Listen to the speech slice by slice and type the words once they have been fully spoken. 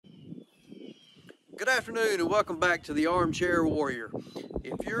Good afternoon and welcome back to the Armchair Warrior.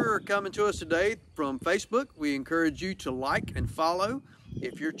 If you're coming to us today from Facebook, we encourage you to like and follow.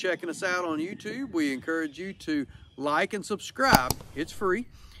 If you're checking us out on YouTube, we encourage you to like and subscribe. It's free.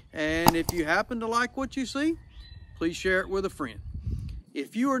 And if you happen to like what you see, please share it with a friend.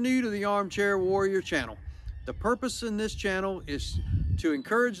 If you are new to the Armchair Warrior channel, the purpose in this channel is to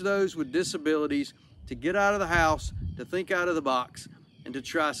encourage those with disabilities to get out of the house, to think out of the box, and to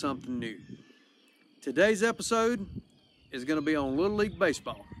try something new. Today's episode is going to be on Little League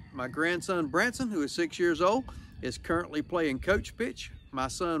Baseball. My grandson Branson, who is 6 years old, is currently playing coach pitch. My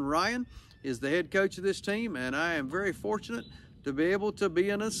son Ryan is the head coach of this team, and I am very fortunate to be able to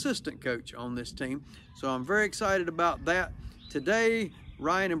be an assistant coach on this team. So I'm very excited about that. Today,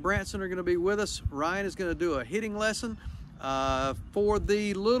 Ryan and Branson are going to be with us. Ryan is going to do a hitting lesson for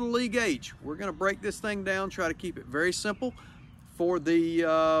the Little League age. We're going to break this thing down, try to keep it very simple for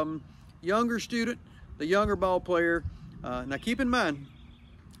the younger student, the younger ball player. Now keep in mind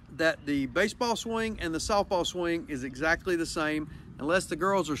that the baseball swing and the softball swing is exactly the same. Unless the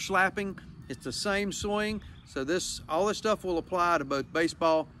girls are slapping, it's the same swing. So all this stuff will apply to both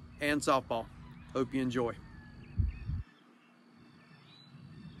baseball and softball. Hope you enjoy.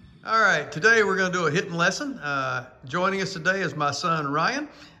 All right, today we're going to do a hitting lesson. Joining us today is my son Ryan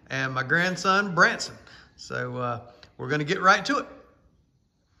and my grandson Branson. So we're going to get right to it.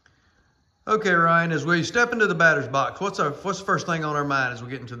 Okay, Ryan, as we step into the batter's box, what's the first thing on our mind as we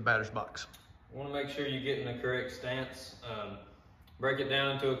get into the batter's box? We want to make sure you get in the correct stance. Break it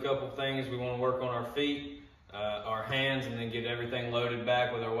down into a couple things. We want to work on our feet, our hands, and then get everything loaded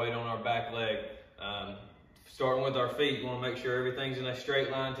back with our weight on our back leg. Starting with our feet, you want to make sure everything's in a straight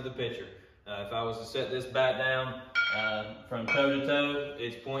line to the pitcher. If I was to set this bat down from toe to toe,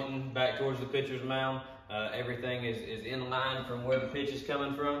 it's pointing back towards the pitcher's mound. Everything is in line from where the pitch is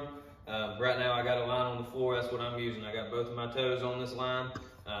coming from. Right now I got a line on the floor, that's what I'm using. I got both of my toes on this line,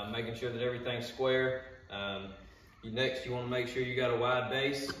 making sure that everything's square. Next, you want to make sure you got a wide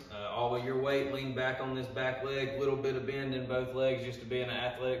base. All of your weight lean back on this back leg, little bit of bend in both legs just to be in an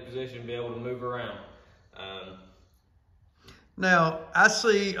athletic position, be able to move around. Now, I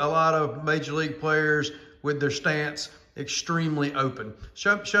see a lot of major league players with their stance extremely open.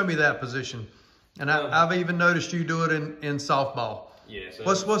 Show me that position. And I've even noticed you do it in softball. Yeah, so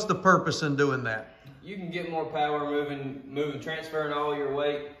what's the purpose in doing that? You can get more power moving, transferring all your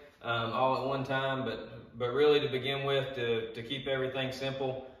weight all at one time, but really to begin with, to keep everything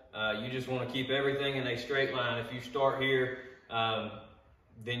simple, you just want to keep everything in a straight line. If you start here,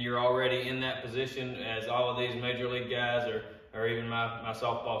 then you're already in that position as all of these major league guys or even my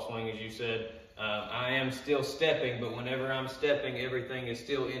softball swing, as you said. I am still stepping, but whenever I'm stepping, everything is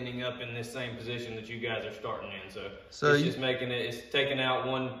still ending up in this same position that you guys are starting in. So it's just it's taking out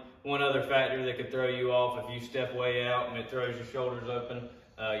one other factor that could throw you off. If you step way out and it throws your shoulders open,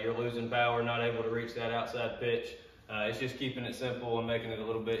 you're losing power, not able to reach that outside pitch. It's just keeping it simple and making it a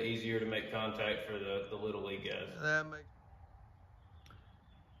little bit easier to make contact for the Little League guys.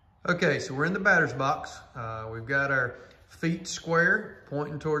 Okay, so we're in the batter's box. We've got our feet square,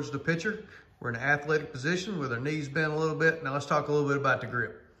 pointing towards the pitcher. We're in an athletic position with our knees bent a little bit. Now let's talk a little bit about the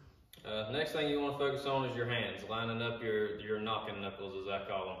grip. Next thing you want to focus on is your hands, lining up your knocking knuckles, as I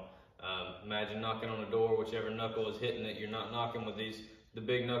call them. Imagine knocking on a door, whichever knuckle is hitting it. You're not knocking with the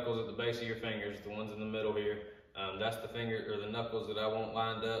big knuckles at the base of your fingers, the ones in the middle here. That's the knuckles that I want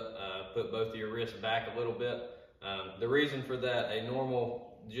lined up. Put both of your wrists back a little bit. The reason for that,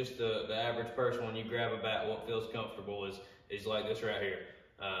 just the average person, when you grab a bat, what feels comfortable is like this right here.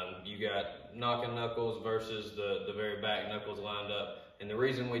 You got knocking knuckles versus the very back knuckles lined up. And the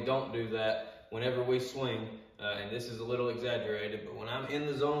reason we don't do that, whenever we swing, and this is a little exaggerated, but when I'm in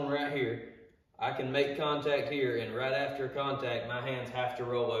the zone right here, I can make contact here, and right after contact, my hands have to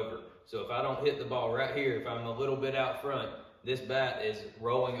roll over. So if I don't hit the ball right here, if I'm a little bit out front, this bat is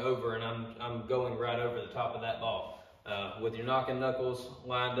rolling over and I'm going right over the top of that ball. With your knocking knuckles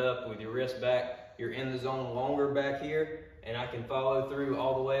lined up, with your wrist back, you're in the zone longer back here, and I can follow through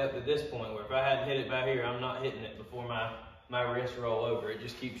all the way up to this point, where if I hadn't hit it back here, I'm not hitting it before my wrists roll over. It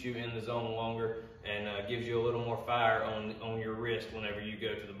just keeps you in the zone longer and gives you a little more fire on your wrist whenever you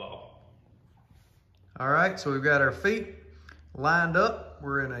go to the ball. All right, so we've got our feet lined up.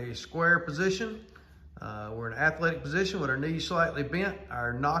 We're in a square position. We're in an athletic position with our knees slightly bent.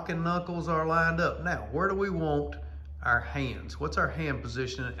 Our knocking knuckles are lined up. Now, where do we want our hands? What's our hand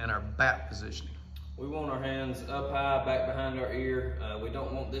position and our bat positioning? We want our hands up high, back behind our ear. We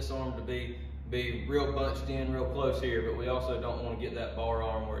don't want this arm to be real bunched in, real close here, but we also don't want to get that bar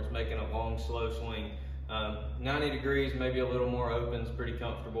arm where it's making a long, slow swing. 90 degrees, maybe a little more open is pretty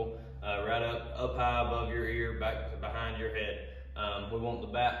comfortable. Right up high above your ear, back behind your head. We want the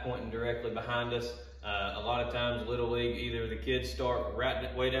bat pointing directly behind us. A lot of times, Little League, either the kids start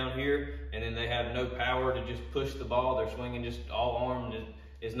right way down here, and then they have no power to just push the ball. They're swinging just all armed.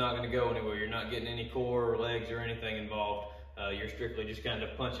 It's not going to go anywhere. You're not getting any core or legs or anything involved. You're strictly just kind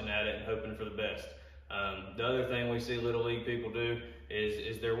of punching at it and hoping for the best. The other thing we see Little League people do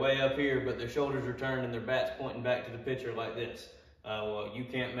is they're way up here, but their shoulders are turned and their bat's pointing back to the pitcher like this. Well, you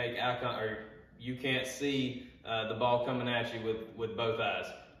can't make eye contact, or you can't see the ball coming at you with both eyes.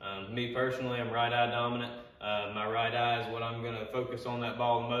 Me personally, I'm right eye dominant. My right eye is what I'm going to focus on that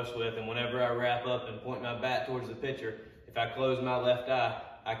ball the most with, and whenever I wrap up and point my bat towards the pitcher, if I close my left eye,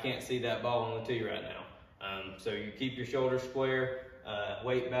 I can't see that ball on the tee right now. So you keep your shoulders square,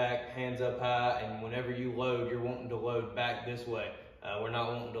 weight back, hands up high, and whenever you load, you're wanting to load back this way. We're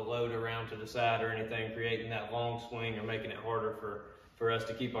not wanting to load around to the side or anything, creating that long swing or making it harder for us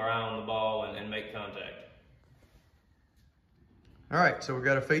to keep our eye on the ball and make contact. All right, so we've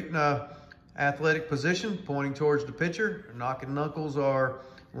got our feet in a athletic position, pointing towards the pitcher. Our knocking knuckles are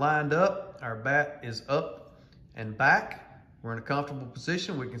lined up. Our bat is up and back. We're in a comfortable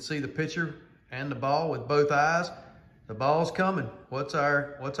position. We can see the pitcher and the ball with both eyes. The ball's coming. What's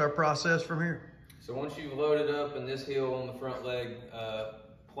our process from here? So once you've loaded up and this heel on the front leg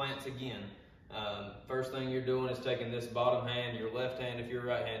plants again, first thing you're doing is taking this bottom hand, your left hand if you're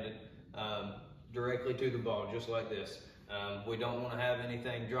right-handed, directly to the ball, just like this. We don't want to have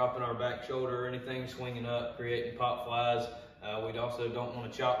anything dropping our back shoulder or anything swinging up, creating pop flies. We also don't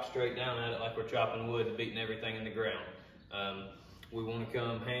want to chop straight down at it like we're chopping wood and beating everything in the ground. We want to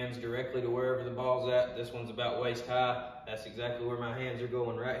come hands directly to wherever the ball's at. This one's about waist high. That's exactly where my hands are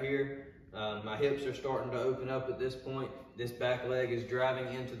going right here. My hips are starting to open up at this point. This back leg is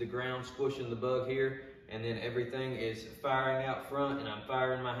driving into the ground, squishing the bug here, and then everything is firing out front, and I'm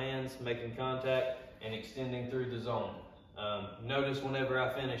firing my hands, making contact, and extending through the zone. Notice whenever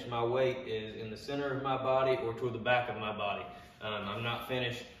I finish, my weight is in the center of my body or toward the back of my body. I'm not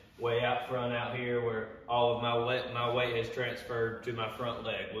finished way out front out here where all of my weight has transferred to my front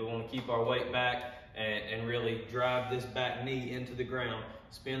leg. We want to keep our weight back and really drive this back knee into the ground.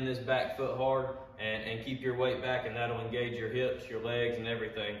 Spin this back foot hard and keep your weight back, and that'll engage your hips, your legs, and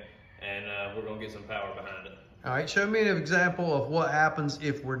everything. And we're going to get some power behind it. All right, show me an example of what happens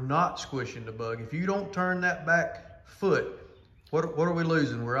if we're not squishing the bug. If you don't turn that back foot, what are we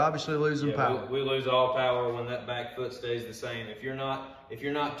losing? We're obviously losing power. We lose all power when that back foot stays the same. If you're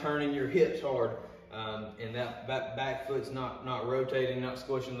not turning your hips hard, and that back foot's not rotating, not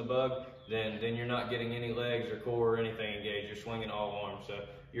squishing the bug, then you're not getting any legs or core or anything engaged. You're swinging all arms. So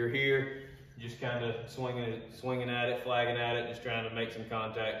you're here, just kind of swinging at it, flagging at it, just trying to make some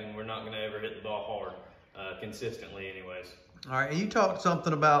contact, and we're not going to ever hit the ball hard, consistently anyways. All right, and you talked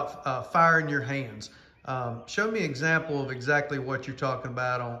something about firing your hands. Show me an example of exactly what you're talking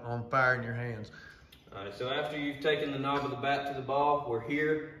about on firing your hands. All right, so after you've taken the knob of the bat to the ball, we're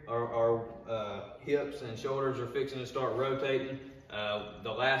here, our hips and shoulders are fixing to start rotating.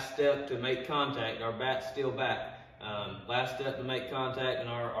 The last step to make contact, our bat's still back. Last step to make contact, and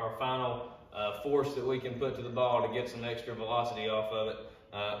our final force that we can put to the ball to get some extra velocity off of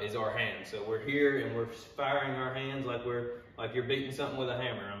it is our hands. So we're here and we're firing our hands like you're beating something with a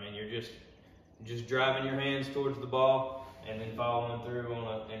hammer. I mean, you're just driving your hands towards the ball and then following through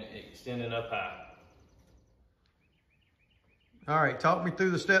and extending up high. All right, talk me through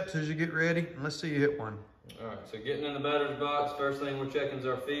the steps as you get ready. Let's see you hit one. All right, so getting in the batter's box, first thing we're checking is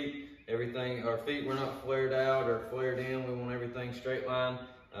our feet. Our feet were not flared out or flared in. We want everything straight line,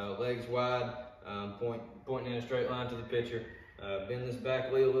 legs wide, pointing in a straight line to the pitcher. Bend this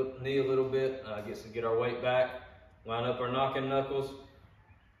back knee a little bit, get our weight back. Line up our knocking knuckles,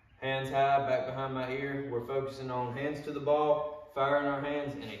 hands high, back behind my ear. We're focusing on hands to the ball, firing our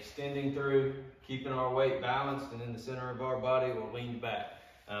hands and extending through, keeping our weight balanced, and in the center of our body, we're leaned back.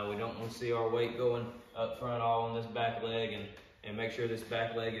 We don't want to see our weight going up front all on this back leg, and make sure this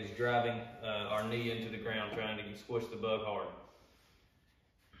back leg is driving our knee into the ground, trying to squish the bug hard.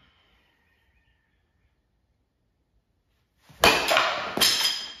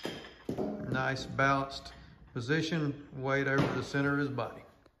 Nice balanced position, weight over the center of his body.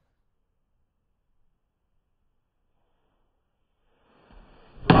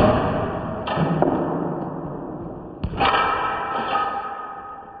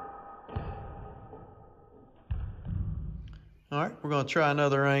 All right, we're going to try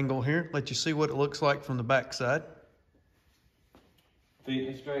another angle here. Let you see what it looks like from the back side. Feet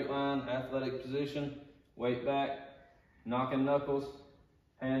in a straight line, athletic position, weight back, knocking knuckles,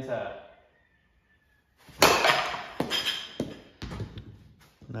 hands high.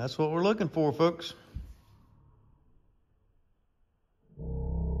 And that's what we're looking for, folks.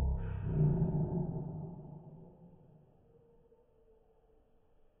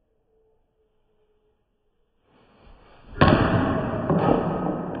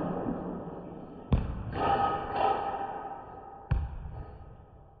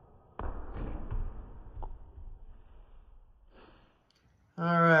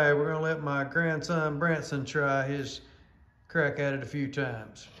 All right, we're gonna let my grandson Branson try his crack at it a few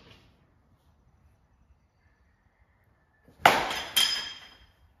times.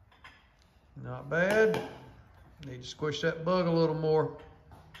 Not bad. Need to squish that bug a little more.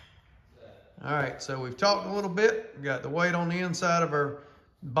 All right, so we've talked a little bit. We got the weight on the inside of our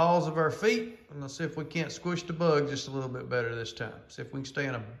balls of our feet. And let's see if we can't squish the bug just a little bit better this time. See if we can stay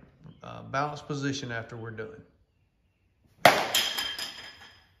in a balanced position after we're done.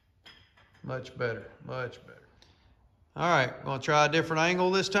 Much better, much better. All right, we're gonna try a different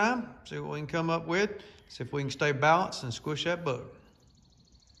angle this time. See what we can come up with. See if we can stay balanced and squish that bug.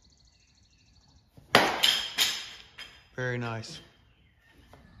 Very nice.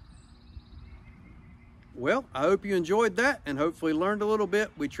 Well, I hope you enjoyed that and hopefully learned a little bit.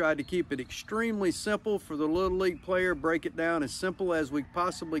 We tried to keep it extremely simple for the Little League player, break it down as simple as we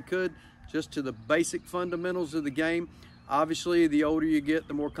possibly could, just to the basic fundamentals of the game. Obviously, the older you get,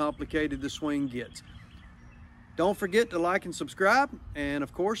 the more complicated the swing gets. Don't forget to like and subscribe. And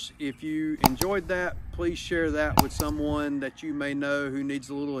of course, if you enjoyed that, please share that with someone that you may know who needs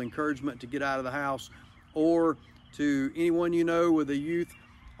a little encouragement to get out of the house, or to anyone you know with a youth,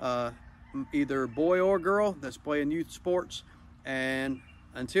 either boy or girl, that's playing youth sports. And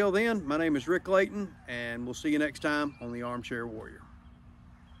until then, my name is Rick Layton, and we'll see you next time on the Armchair Warrior.